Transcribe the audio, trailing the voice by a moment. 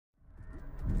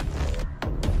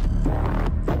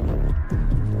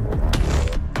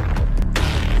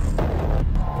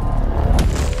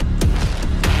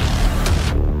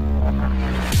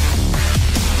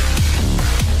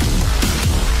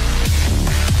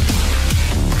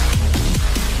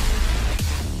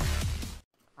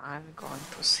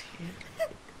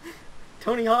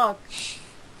Tony Hawk.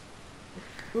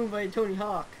 Who invited Tony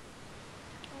Hawk?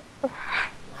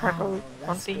 Wow,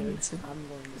 that's good. I'm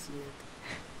going to see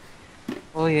it.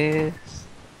 Oh yes.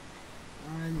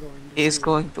 I'm going to It's see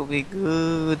going it. to be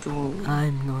good movie.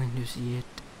 I'm going to see it.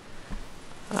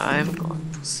 I'm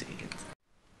going to see it.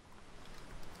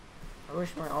 I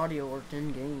wish my audio worked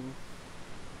in game.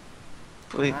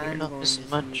 Believe me, you're not missing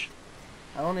much.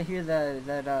 I want to hear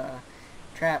that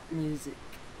trap music.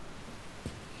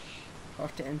 I'll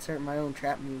have to insert my own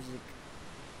trap music.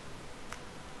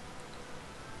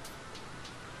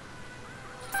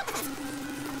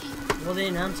 Well, the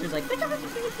announcer's like,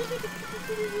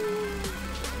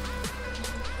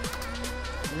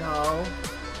 no.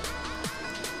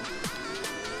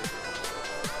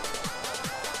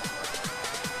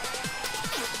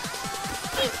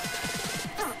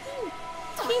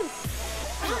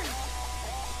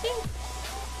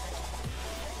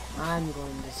 I'm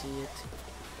going to see it.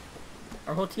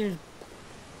 Our whole team's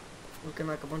looking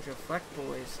like a bunch of fleck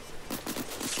boys.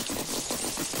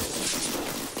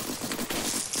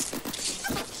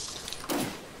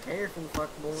 Careful, fuck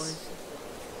boys.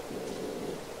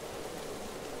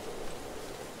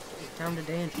 It's time to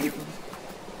dance, people.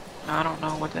 I don't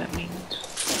know what that means.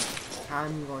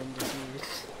 I'm going to see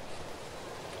it.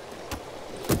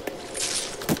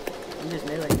 I'm just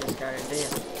meleeing this guy today.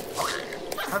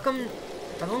 How come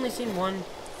I've only seen one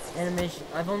animation?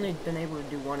 I've only been able to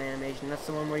do one animation. That's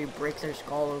the one where you break their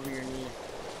skull over your knee.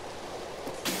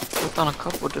 I've done a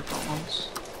couple different ones.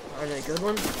 Are they good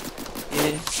ones?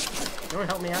 Yeah. You wanna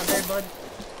help me out there, bud?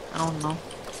 I don't know.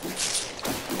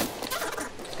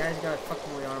 This guy's got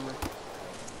fuckboy armor.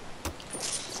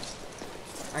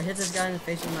 I hit this guy in the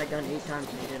face with my gun 8 times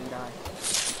and he didn't die.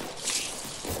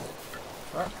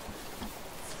 Fuck.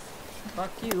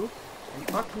 Fuck you. And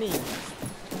fuck me.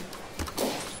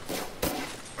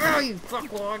 Ow, you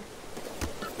fuckwad!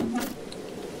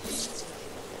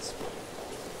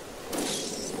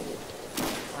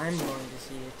 I'm going to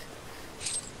see it.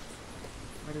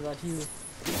 What about you?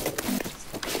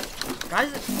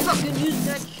 Guys, fucking use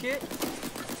that shit!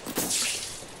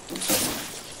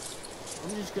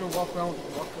 I'm just gonna walk around with a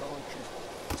rocket launcher.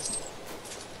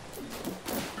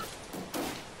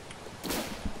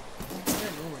 What's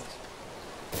that noise?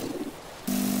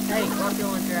 Hey, rocket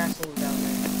launcher assholes down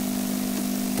there.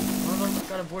 One of them's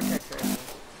got a vortex rifle.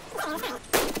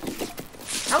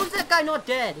 How is that guy not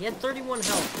dead? He had 31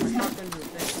 health from a shotgun to the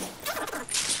face.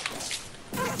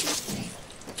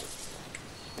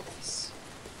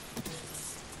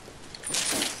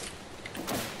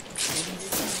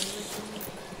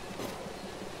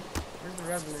 Where's the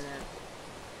revenant at?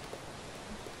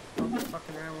 I'm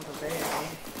fucking around with a bear.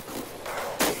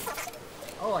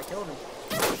 Oh, I killed him.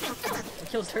 I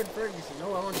killed Turd Ferguson.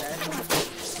 No, I want that.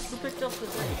 Who picked up the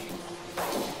thing? I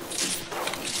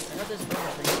got this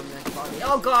bear thing on that body.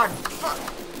 Oh god! Fuck!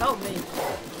 Help me!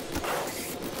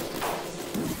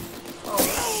 Oh,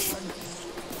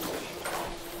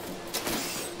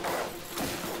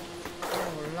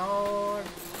 oh lord!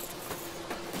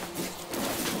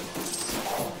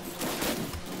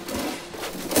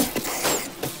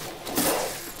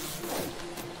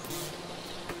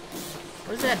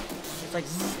 What is that? It's like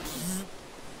zzz, zzz.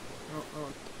 Oh, oh.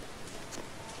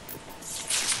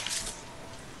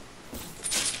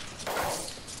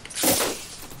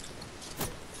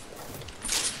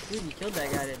 Dude, you killed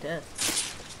that guy to death.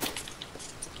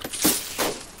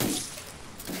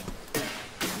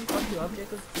 You fuck you up,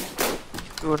 Jacob?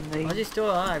 Why is he still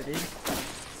alive, dude?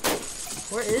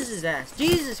 Where is his ass?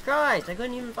 Jesus Christ! I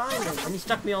couldn't even find him. And he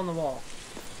stuck me on the wall.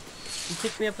 He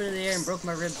kicked me up into the air and broke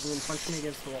my ribs and then punched me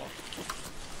against the wall.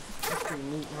 That's pretty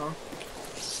neat, huh?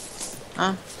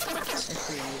 Huh? That's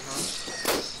pretty neat, huh?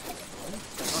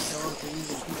 Not that long for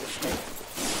using people's steak.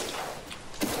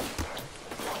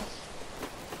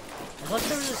 I thought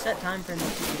there was a set time frame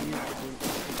that you could use between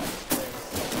people.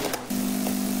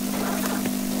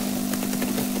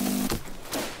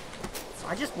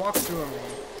 I just walked through him,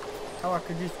 man. That's how I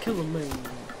could just kill him, man.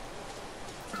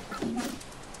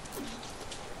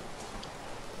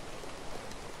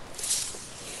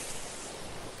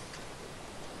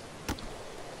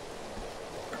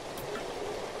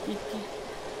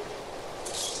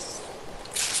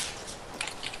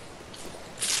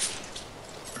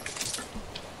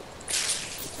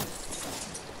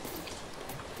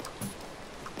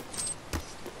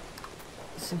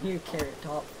 Listen here, Carrot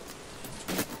Top.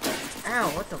 Ow,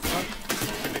 what the fuck?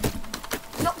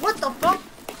 No, what the fuck?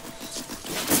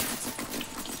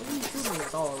 What are you shooting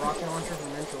with? Oh, a rocket launcher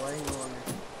from Mental. I didn't know on there.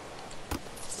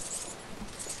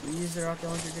 You use the rocket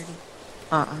launcher, Diggy?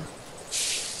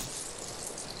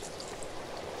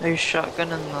 There's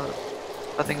shotgun in the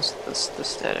I think it's the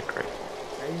static rifle.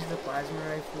 I use the plasma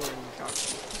rifle and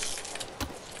shotgun.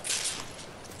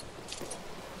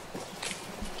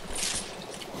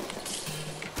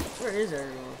 Where is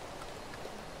everyone?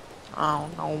 I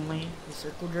don't know, man. The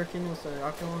circle jerking with the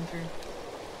rocket launcher?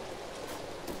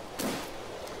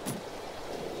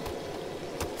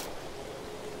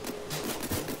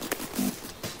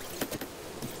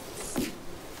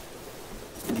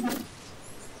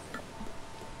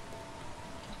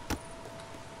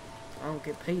 I don't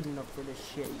get paid enough for this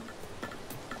shit.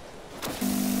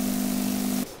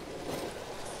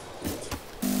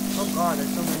 Oh god,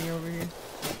 there's so many over here.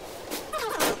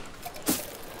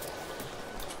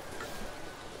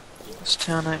 This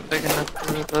town ain't big enough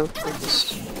for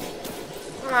this.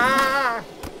 Ah!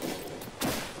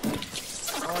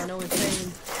 All I know is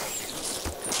pain.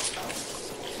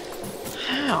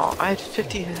 How? I had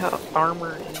 50 health,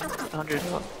 armor and 100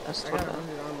 health. That's I not got bad.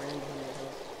 100 armor and 100 health.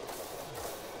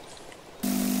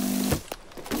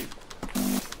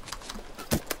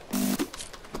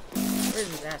 Where's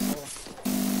this asshole?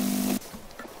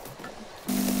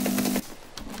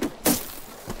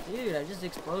 Dude, I just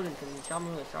exploded because he shot me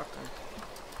with a shotgun.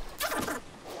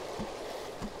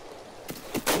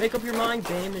 Make up your mind,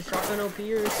 game. Is shotgun OP or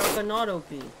is shotgun not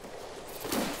OP?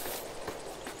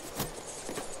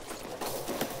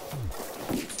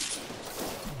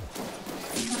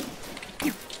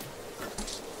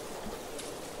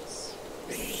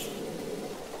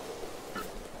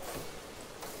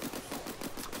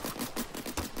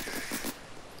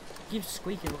 Keeps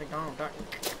squeaking like Donald Duck.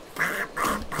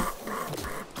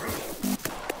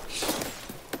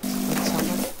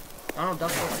 Donald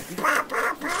Duck.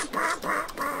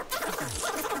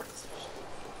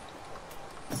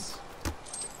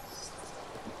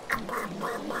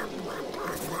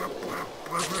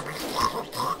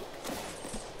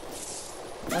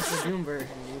 That's the Doom version,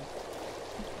 dude.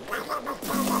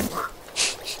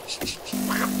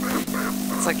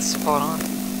 It's like spot on.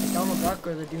 Donald Duck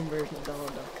or the Doom version of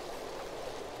Donald Duck?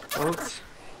 Both.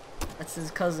 That's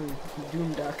his cousin,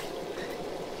 Doom Duck.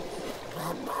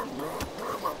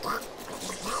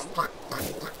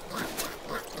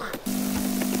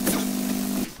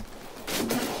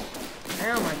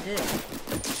 Damn, I did.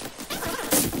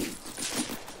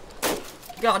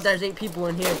 God, there's 8 people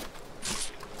in here.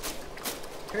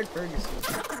 Heard Ferguson.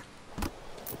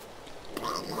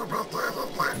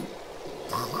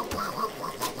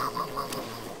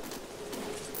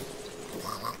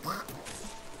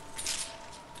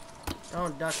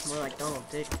 Donald Duck's more like Donald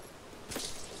Dick.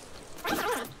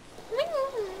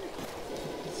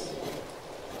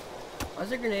 Why does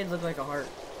the grenade look like a heart?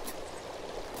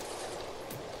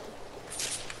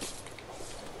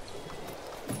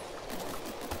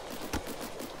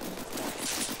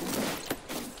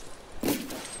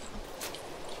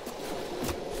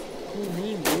 Cool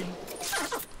meme, dude.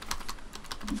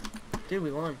 Dude,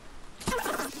 we won.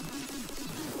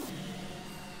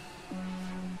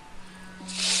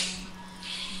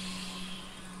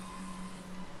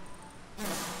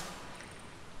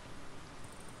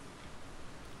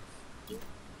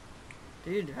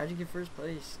 Dude, how'd you get first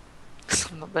place?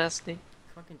 I'm the bestie.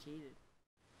 Fucking cheated.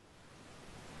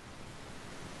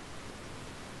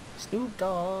 Snoop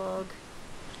Dogg.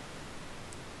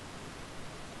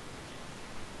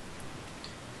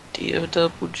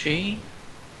 D-O-double-G?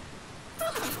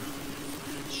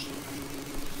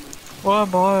 Why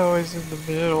am I always in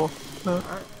the middle? Huh?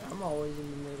 I'm always in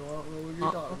the middle. I don't know what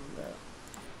you're talking about.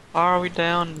 Why are we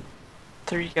down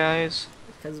 3 guys?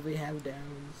 Because we have downs.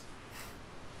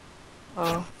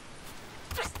 Oh.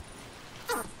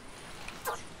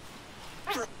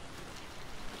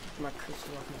 My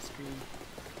crystal off my screen.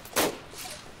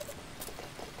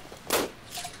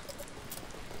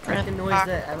 I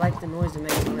like the noise that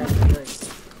makes whenever the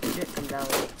shit comes out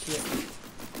like shit.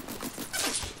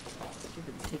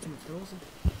 Stupid taking pills.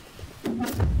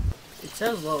 It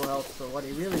says low health, but what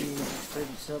it really means is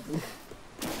 37.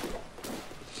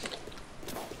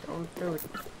 Don't do it.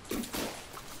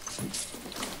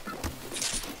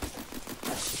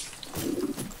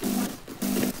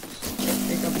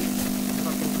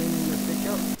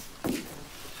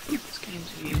 This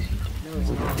game's easy. No, it's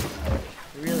not.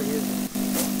 It really isn't.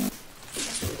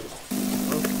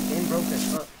 Broken. Game broke as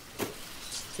fuck.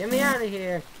 Get me out of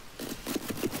here.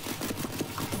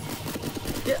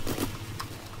 Get.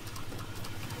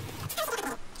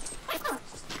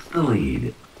 The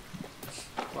lead.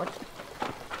 What?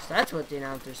 So that's what the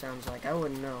announcer sounds like. I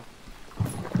wouldn't know.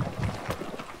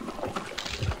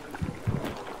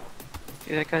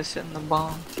 Dude, that guy's sitting the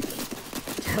bomb.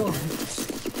 Tell him.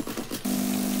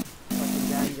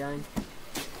 Fucking giant.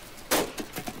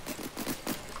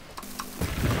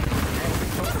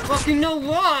 fucking know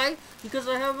why! Because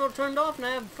I have it turned off and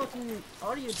I have fucking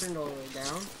audio turned all the way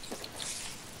down.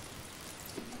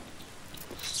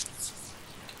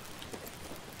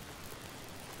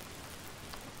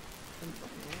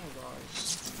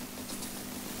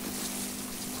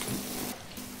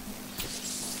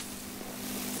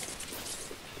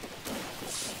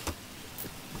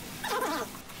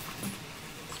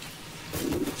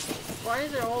 Why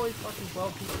is there always fucking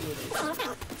 12 people with it?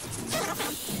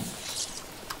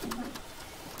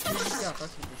 You just got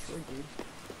fucking destroyed, dude.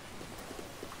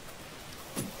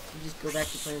 You just go back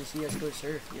to playing CSGO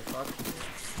Surf, you fuck.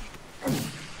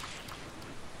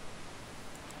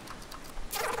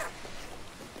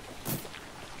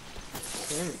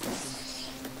 Damn it.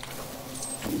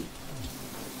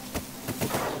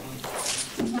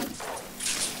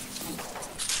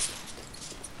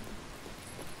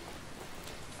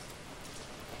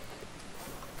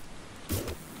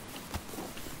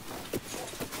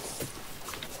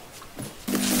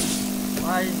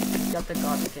 I got the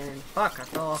god cannon. Fuck, I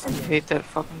fell off. I hate that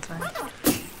fucking thing. I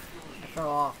fell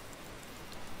off.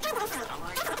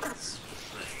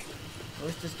 I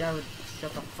wish this guy would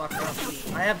shut the fuck up.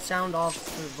 I have sound off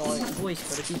for voice,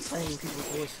 but I keep playing people's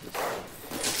voices.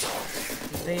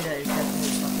 This beta is definitely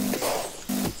fucking bad.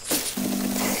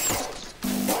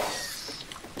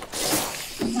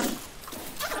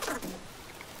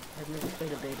 I've never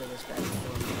played a beta this bad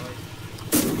before in my life.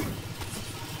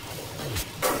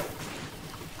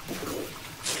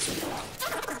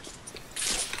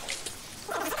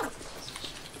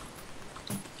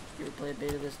 You ever played a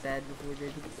beta this bad before,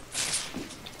 JD?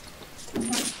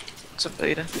 It's a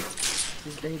beta.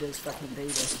 This beta is fucking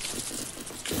beta.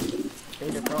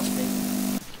 Beta cross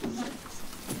beta.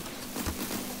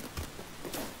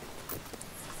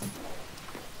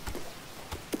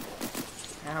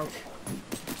 Ouch.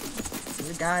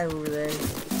 There's a guy over there.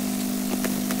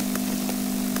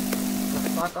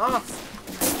 Fuck off!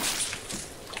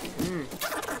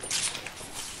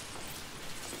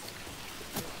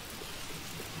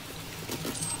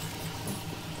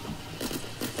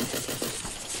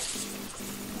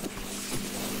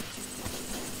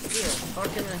 You're a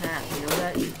fucking and a half, you know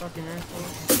that, you fucking asshole?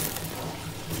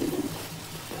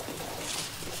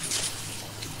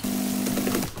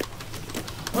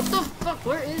 What the fuck?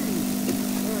 Where is he?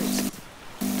 Where is he?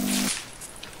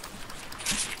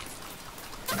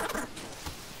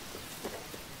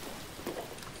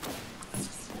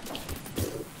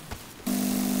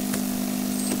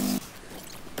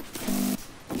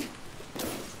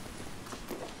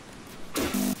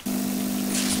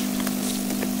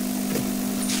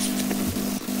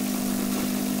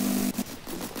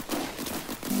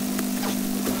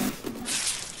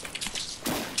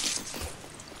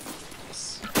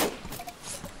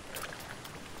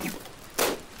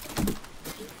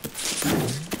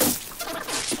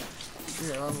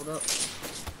 Leveled up.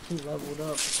 He leveled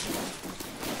up.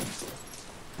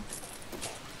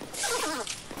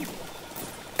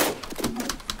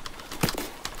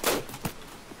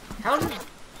 How did...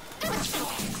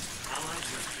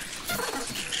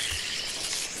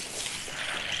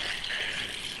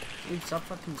 Dude, stop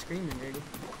fucking screaming, dude.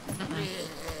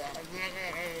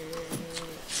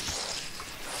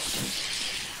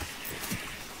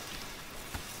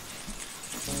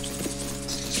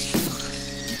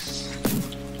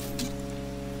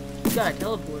 You got a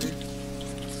teleporter.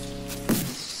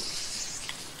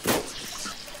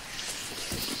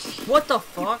 What the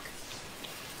fuck?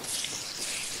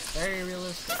 Very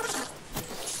realistic.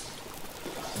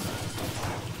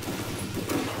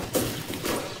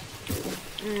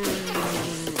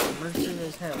 Mercy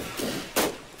as hell.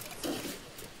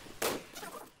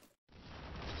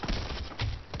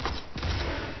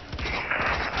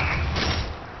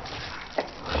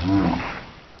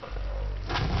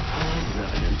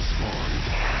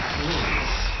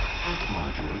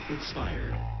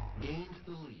 Expired. Gained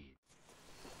the lead.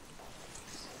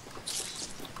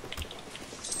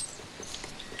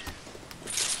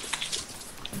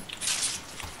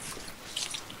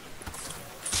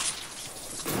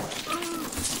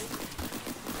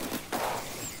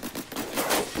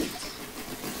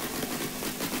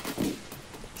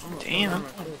 Damn,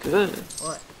 I'm good.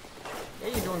 What? Yeah,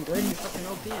 you're doing good. You're fucking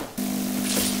OP. I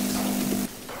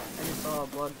just saw a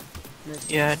blood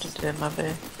mist. Yeah, I just did my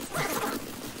bad.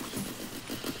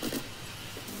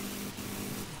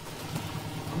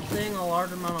 Seeing a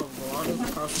large amount of blood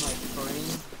across my brain.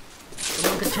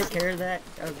 Someone could take care of that.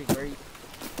 That would be great.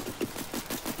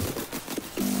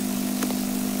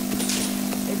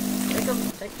 Take them,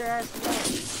 take their ass back.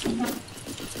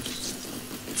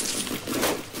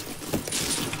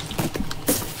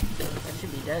 That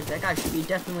should be dead. That guy should be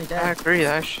definitely dead. I agree,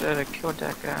 I should have killed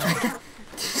that guy.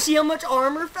 See how much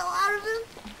armor fell out of him?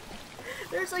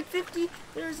 There's like 50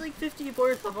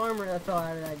 worth of armor that fell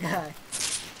out of that guy.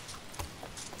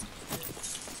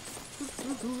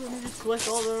 Let me just collect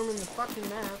all the armor in the fucking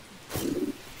map.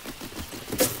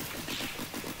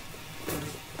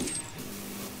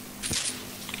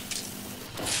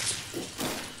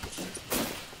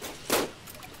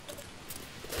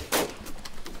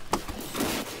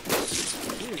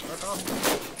 Dude, fuck off.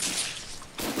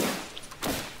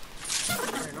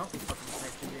 Turn off these fucking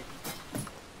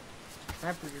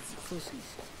snipers are for pussies.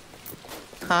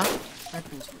 Huh?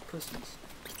 Snipers for pussies.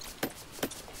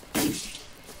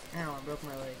 Ow, I broke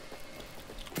my leg.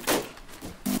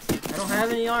 I don't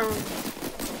have any armor.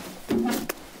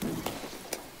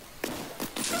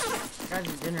 Guys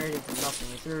are generating from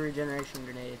nothing. We threw a regeneration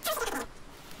grenade.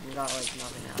 And got like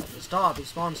nothing out of it. Stop, he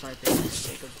spawn sniping.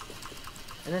 Jacob.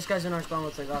 And this guy's in our spawn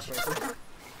with a Gauss rifle.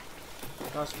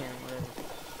 Gauss cannon, whatever.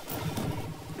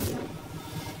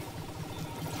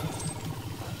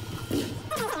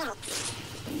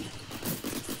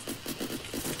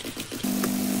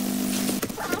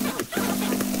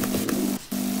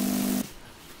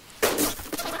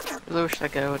 I really wish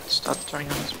that guy would stop turning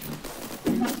on his phone.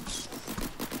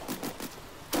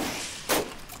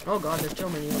 Oh god, there's so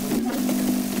many of them.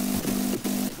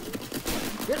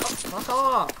 Get off! Fuck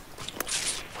off!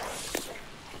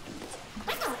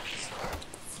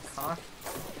 Cock.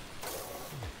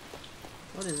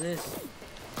 What is this?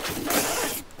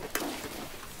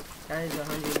 That is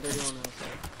 131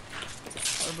 outside.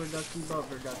 Rubber ducky,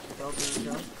 bubber ducky, bubber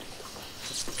duck.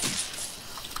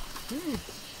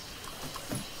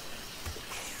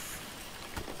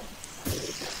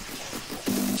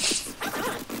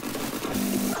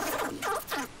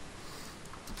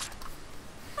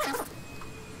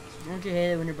 Don't you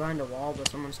hate it when you're behind a wall but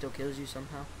someone still kills you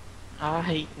somehow? I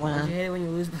hate when. Don't you hate it when you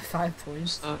lose by 5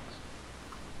 points? Sucks.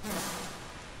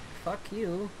 Fuck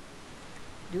you.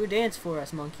 Do a dance for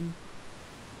us, monkey.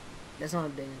 That's not a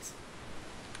dance.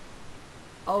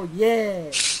 Oh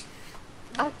yeah!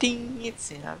 I'm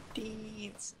dancing, I'm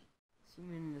dancing. See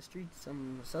me in the streets,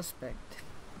 I'm a suspect.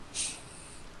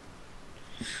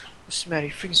 What's the matter,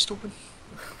 you freaking stupid?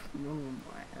 No,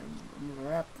 I'm a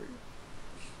rapper.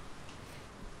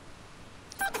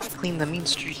 Clean the mean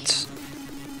streets.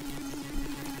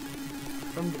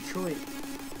 From Detroit.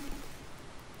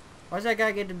 Why does that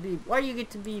guy get to be? Why do you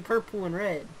get to be purple and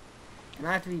red, and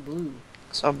I have to be blue?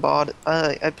 So I bought it.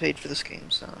 I paid for this game,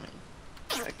 so I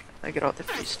mean, I get all the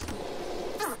free stuff.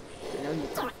 I know you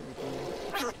paid for the game.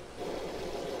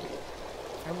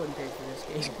 I wouldn't pay for this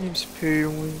This game. game's pay to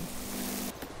win.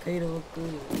 Pay to look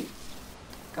good.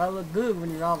 Gotta look good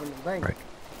when you're robbing the bank. Right.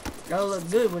 Gotta look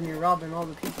good when you're robbing all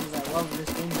the people that love this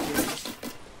game series.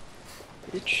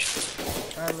 Bitch.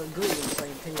 Gotta look good when you're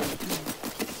playing pay to win.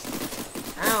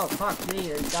 Ow, fuck me,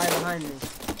 there's a guy behind me.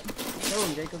 Kill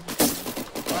him, Jacob.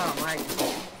 Wow, my God.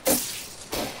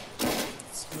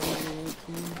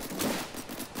 118.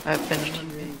 I've finished.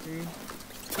 103.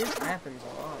 This happens a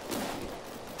lot.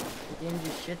 The game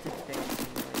just shit this thing.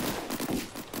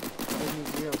 Gives me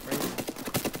 0 frames.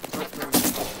 Not frames.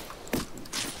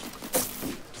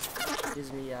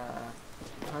 Gives me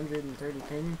 130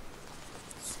 ping.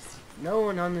 No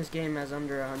one on this game has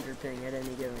under 100 ping at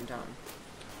any given time.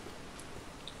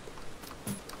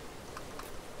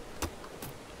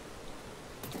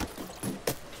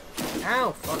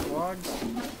 Ow, fuckwads.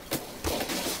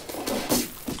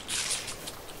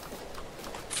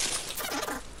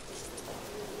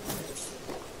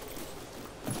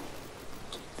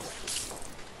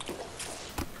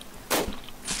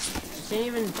 I can't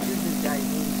even shoot this guy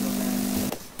so bad.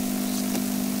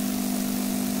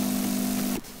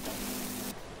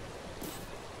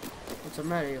 What's the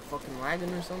matter? You fucking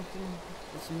lagging or something?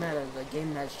 What's the matter? The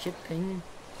game has shit ping?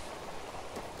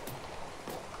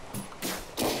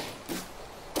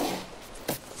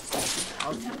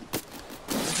 Ouch. I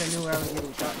wish I knew where I was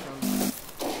getting shot from.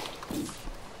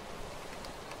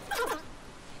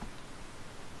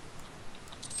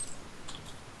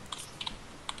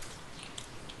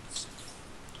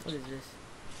 What is this?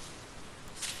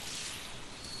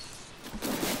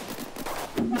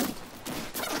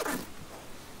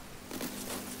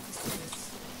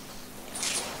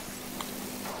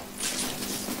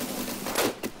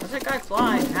 What's that guy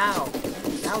flying? How?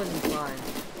 How is he flying?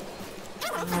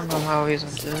 I don't know how he's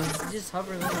into it. He just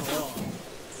hovers on the wall.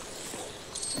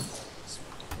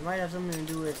 It might have something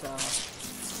to do with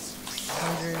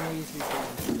 183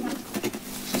 frames.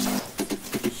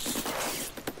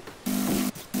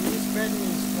 He's spreading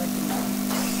these fucking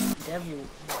devil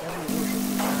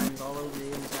worshiping signs all over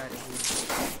the inside of here.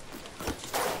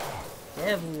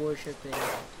 Devil worshiping.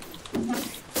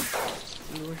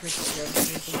 You worship the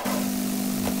devil.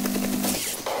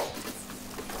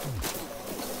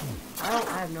 I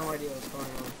have no idea what's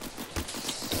going on.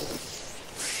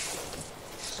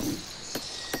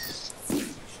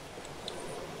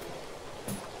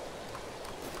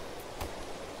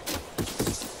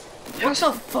 What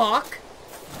the fuck?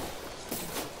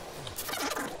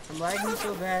 I'm lagging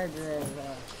so bad that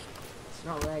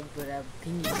not lag, but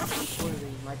ping is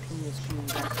poorly. My ping is coming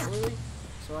back poorly.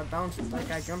 So I bounced, like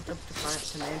I jumped up to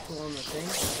mantle on the thing,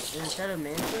 and instead of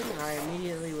mantling, I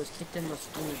immediately was kicked in the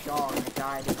jaw and I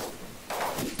died instantly.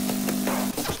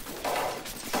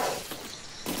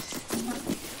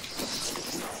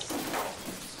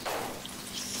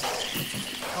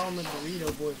 Call him a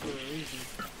burrito boy for a reason.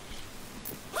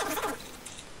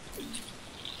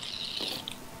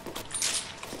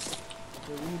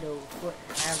 Burrito foot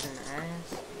has an ass.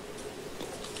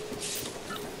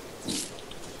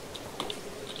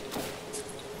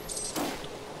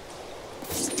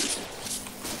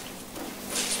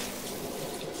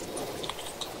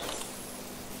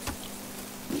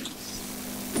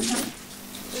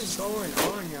 What is going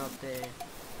on out there?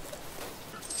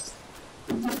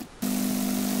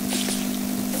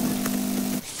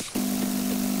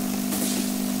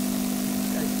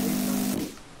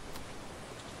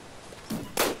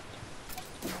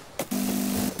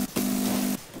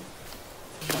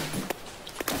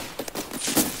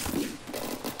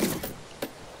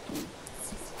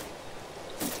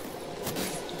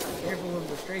 Careful of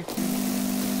the strafe.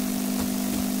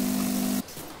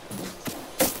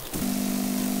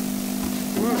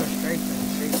 More of a strafe than a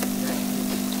strafe.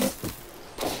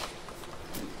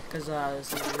 Because this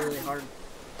is really hard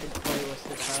to play with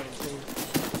this side of things.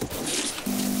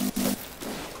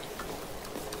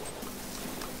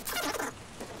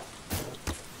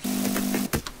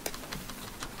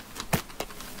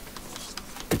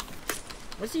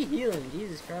 What's he healing?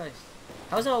 Jesus Christ.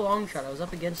 How's that a long shot? I was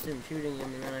up against him shooting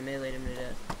him and then I meleeed him to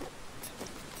death.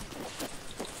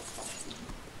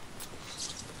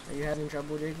 Are you having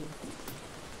trouble, Jakey?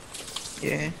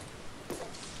 Yeah.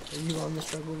 Are you on the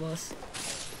struggle bus?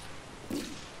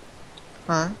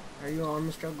 Huh? Are you on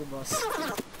the struggle bus?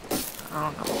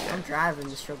 I don't know. I'm driving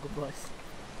the struggle bus.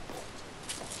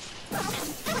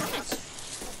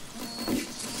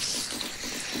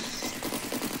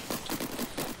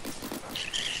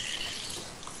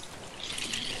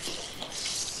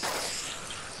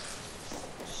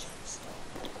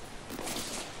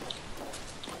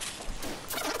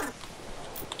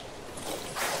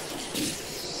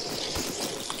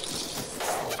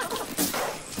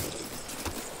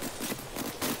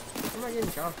 Where am I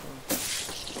getting shot from?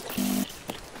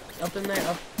 Up in there,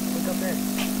 up. Look up there.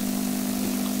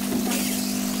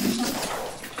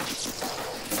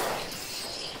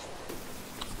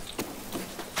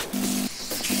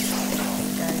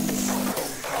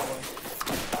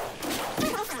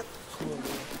 Cool.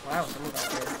 Wow, someone got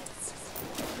dead.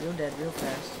 Real dead, real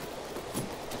fast.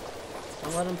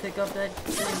 Don't let him pick up that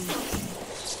thing.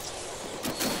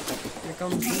 Here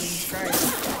comes Jesus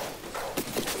Christ.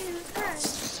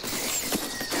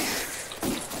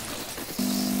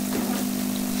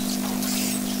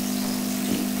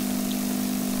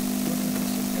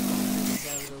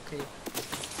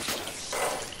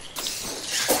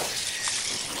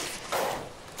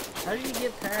 How did you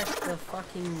get past the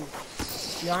fucking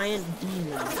giant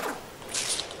demon?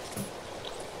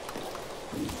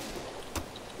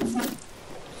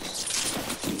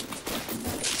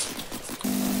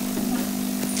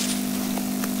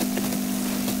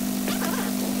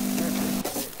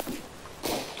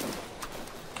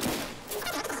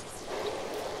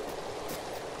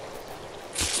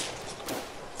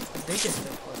 The biggest of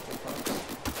clusterfucks.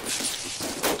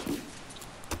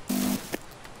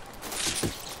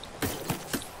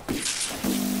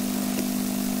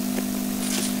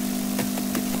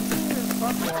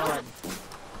 Fuckwad.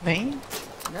 Me?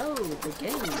 No, the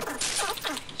game.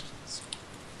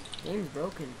 Game's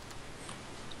broken.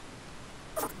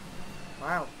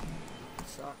 Wow.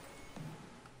 Suck.